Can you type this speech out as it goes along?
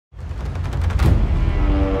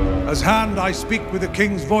As Hand, I speak with the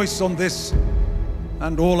King's voice on this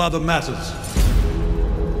and all other matters.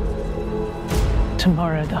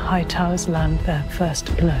 Tomorrow, the High Towers land their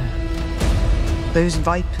first blow. Those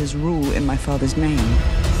vipers rule in my father's name.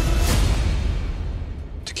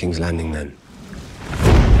 To King's Landing, then.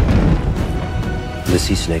 The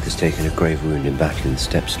sea snake has taken a grave wound in battling the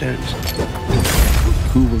Stepstones.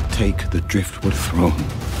 Who will take the driftwood throne?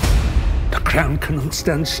 The crown cannot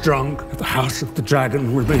stand strong if the House of the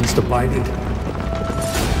Dragon remains divided.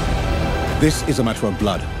 This is a matter of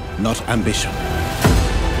blood, not ambition.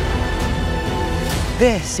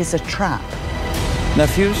 This is a trap.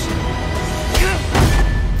 Nephews?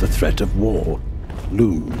 The threat of war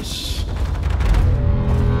looms.